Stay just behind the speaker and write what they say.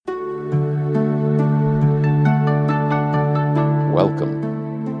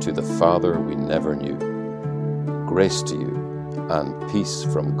to the Father we never knew. Grace to you and peace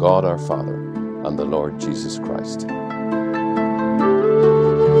from God our Father and the Lord Jesus Christ.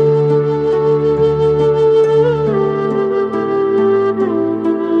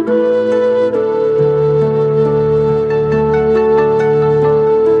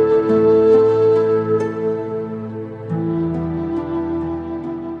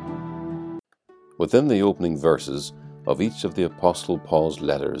 Within the opening verses of each of the Apostle Paul's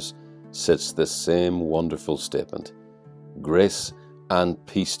letters sits this same wonderful statement: Grace and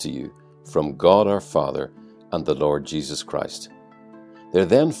peace to you from God our Father and the Lord Jesus Christ. There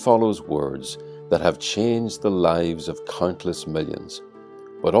then follows words that have changed the lives of countless millions.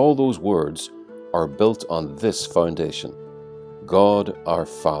 But all those words are built on this foundation: God our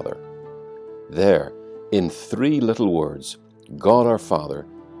Father. There, in three little words, God our Father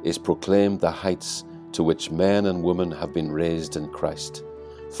is proclaimed the heights to which men and women have been raised in Christ.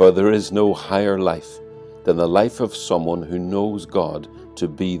 For there is no higher life than the life of someone who knows God to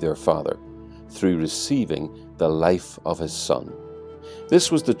be their Father, through receiving the life of his Son. This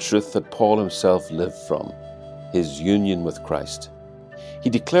was the truth that Paul himself lived from, his union with Christ. He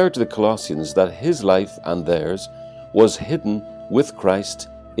declared to the Colossians that his life and theirs was hidden with Christ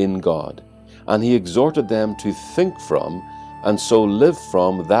in God, and he exhorted them to think from and so live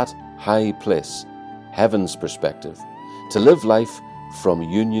from that high place, heaven's perspective, to live life from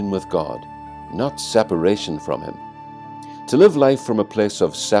union with God, not separation from him. To live life from a place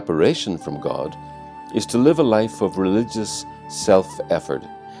of separation from God is to live a life of religious self-effort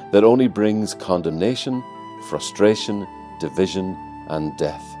that only brings condemnation, frustration, division, and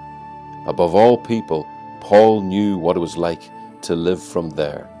death. Above all people, Paul knew what it was like to live from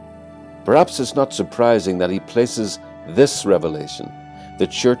there. Perhaps it's not surprising that he places this revelation, the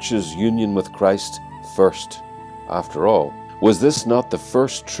church's union with Christ, first. After all, was this not the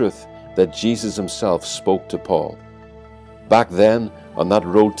first truth that Jesus himself spoke to Paul? Back then, on that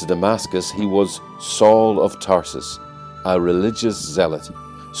road to Damascus, he was Saul of Tarsus, a religious zealot,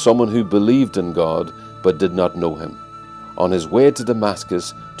 someone who believed in God but did not know him, on his way to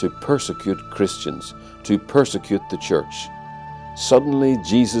Damascus to persecute Christians, to persecute the church. Suddenly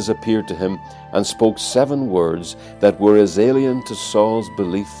Jesus appeared to him and spoke 7 words that were as alien to Saul's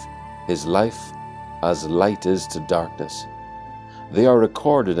belief, his life, as light is to darkness. They are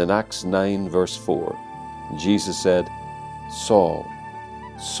recorded in Acts 9 verse 4. Jesus said, "Saul,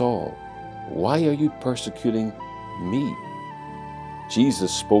 Saul, why are you persecuting me?"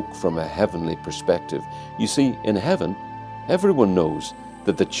 Jesus spoke from a heavenly perspective. You see, in heaven, everyone knows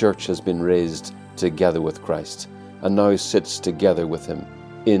that the church has been raised together with Christ and now sits together with him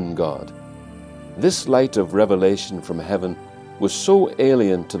in God. This light of revelation from heaven was so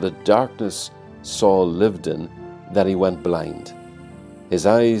alien to the darkness Saul lived in that he went blind. His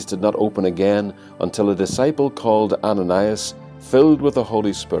eyes did not open again until a disciple called Ananias, filled with the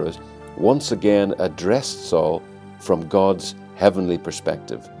Holy Spirit, once again addressed Saul from God's heavenly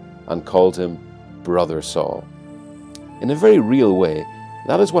perspective and called him Brother Saul. In a very real way,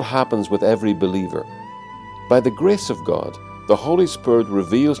 that is what happens with every believer. By the grace of God, the Holy Spirit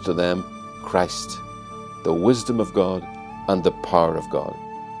reveals to them Christ, the wisdom of God, and the power of God.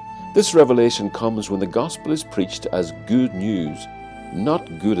 This revelation comes when the gospel is preached as good news,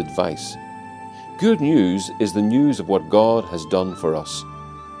 not good advice. Good news is the news of what God has done for us.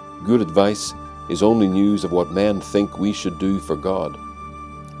 Good advice is only news of what men think we should do for God.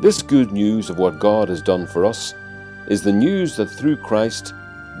 This good news of what God has done for us is the news that through Christ,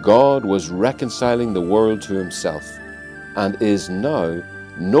 God was reconciling the world to himself and is now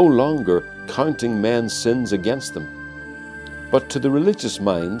no longer counting men's sins against them. But to the religious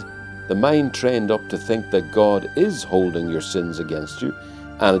mind, the mind trained up to think that God is holding your sins against you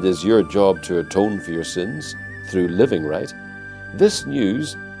and it is your job to atone for your sins through living right, this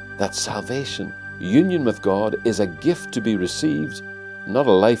news that salvation, union with God, is a gift to be received, not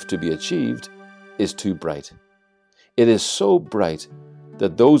a life to be achieved, is too bright. It is so bright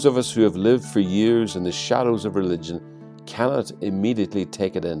that those of us who have lived for years in the shadows of religion cannot immediately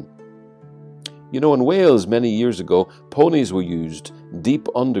take it in. You know, in Wales many years ago, ponies were used deep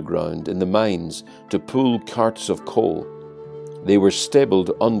underground in the mines to pull carts of coal. They were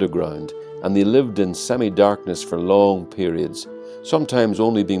stabled underground and they lived in semi-darkness for long periods, sometimes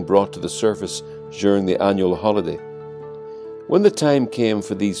only being brought to the surface during the annual holiday. When the time came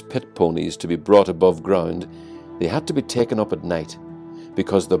for these pit ponies to be brought above ground, they had to be taken up at night,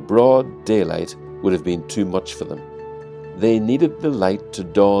 because the broad daylight would have been too much for them. They needed the light to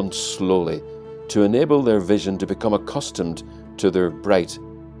dawn slowly, to enable their vision to become accustomed to their bright,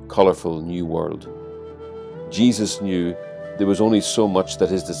 colourful new world. Jesus knew there was only so much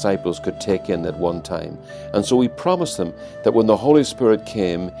that his disciples could take in at one time. And so he promised them that when the Holy Spirit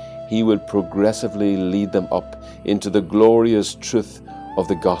came, he would progressively lead them up into the glorious truth of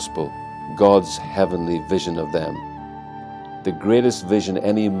the gospel, God's heavenly vision of them. The greatest vision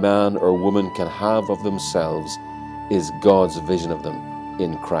any man or woman can have of themselves is God's vision of them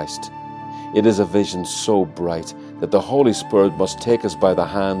in Christ. It is a vision so bright that the Holy Spirit must take us by the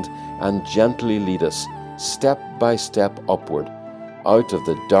hand and gently lead us, step by step upward, out of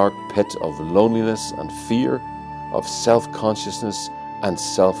the dark pit of loneliness and fear, of self-consciousness and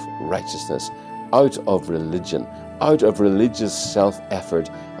self-righteousness, out of religion, out of religious self-effort,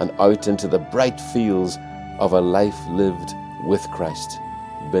 and out into the bright fields of a life lived with Christ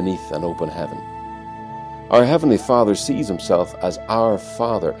beneath an open heaven. Our Heavenly Father sees himself as our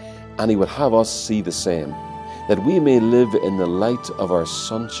Father, and he would have us see the same, that we may live in the light of our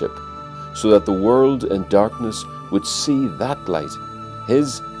sonship, so that the world in darkness would see that light,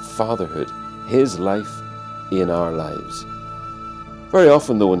 his fatherhood, his life in our lives. Very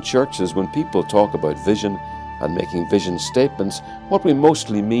often, though, in churches, when people talk about vision and making vision statements, what we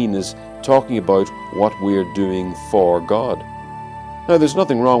mostly mean is talking about what we're doing for God. Now, there's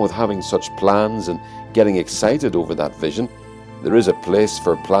nothing wrong with having such plans and getting excited over that vision. There is a place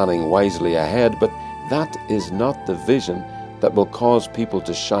for planning wisely ahead, but that is not the vision that will cause people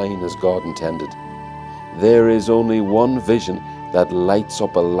to shine as God intended. There is only one vision that lights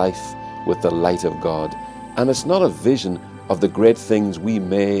up a life with the light of God, and it's not a vision of the great things we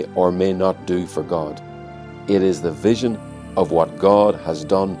may or may not do for God. It is the vision of what God has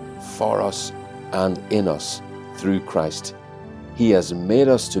done for us and in us through Christ. He has made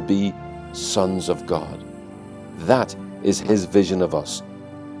us to be sons of God. That is his vision of us.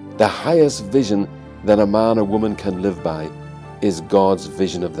 The highest vision that a man or woman can live by is God's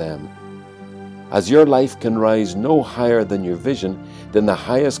vision of them. As your life can rise no higher than your vision, then the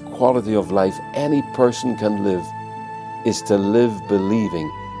highest quality of life any person can live is to live believing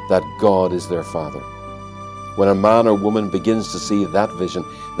that God is their Father. When a man or woman begins to see that vision,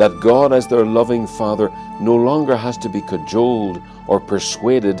 that God as their loving Father no longer has to be cajoled or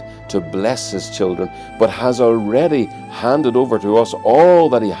persuaded to bless his children, but has already handed over to us all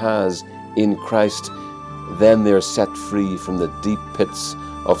that he has in Christ, then they're set free from the deep pits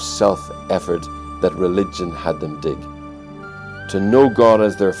of self-effort that religion had them dig. To know God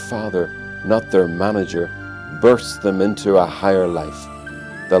as their Father, not their manager, bursts them into a higher life,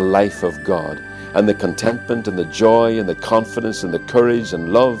 the life of God, and the contentment and the joy and the confidence and the courage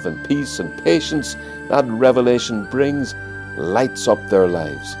and love and peace and patience that revelation brings lights up their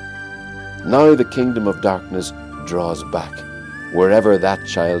lives. Now the kingdom of darkness draws back wherever that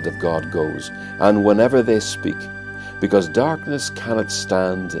child of God goes and whenever they speak, because darkness cannot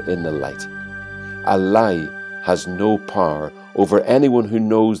stand in the light. A lie has no power over anyone who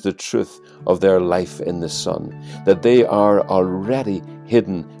knows the truth of their life in the Son, that they are already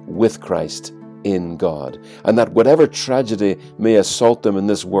hidden with Christ in God, and that whatever tragedy may assault them in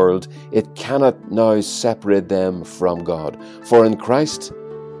this world, it cannot now separate them from God. For in Christ,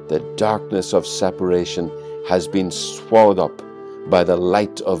 the darkness of separation has been swallowed up by the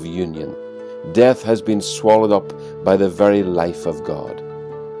light of union. Death has been swallowed up by the very life of God,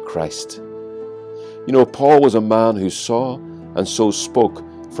 Christ. You know, Paul was a man who saw and so spoke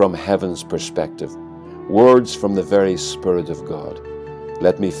from heaven's perspective, words from the very Spirit of God.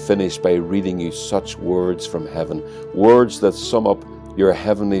 Let me finish by reading you such words from heaven, words that sum up your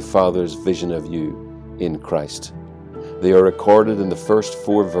Heavenly Father's vision of you in Christ. They are recorded in the first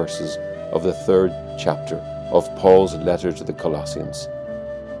 4 verses of the 3rd chapter of Paul's letter to the Colossians.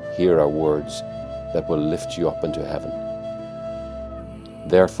 Here are words that will lift you up into heaven.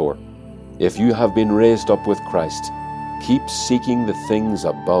 Therefore, if you have been raised up with Christ, keep seeking the things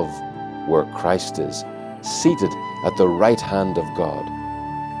above, where Christ is, seated at the right hand of God.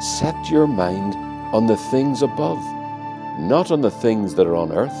 Set your mind on the things above, not on the things that are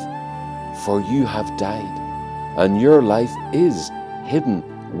on earth, for you have died, and your life is hidden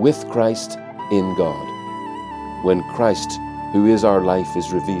with Christ in God. When Christ, who is our life,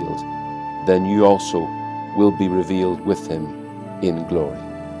 is revealed, then you also will be revealed with him in glory.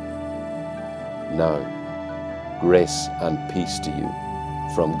 Now, grace and peace to you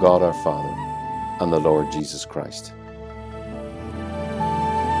from God our Father and the Lord Jesus Christ.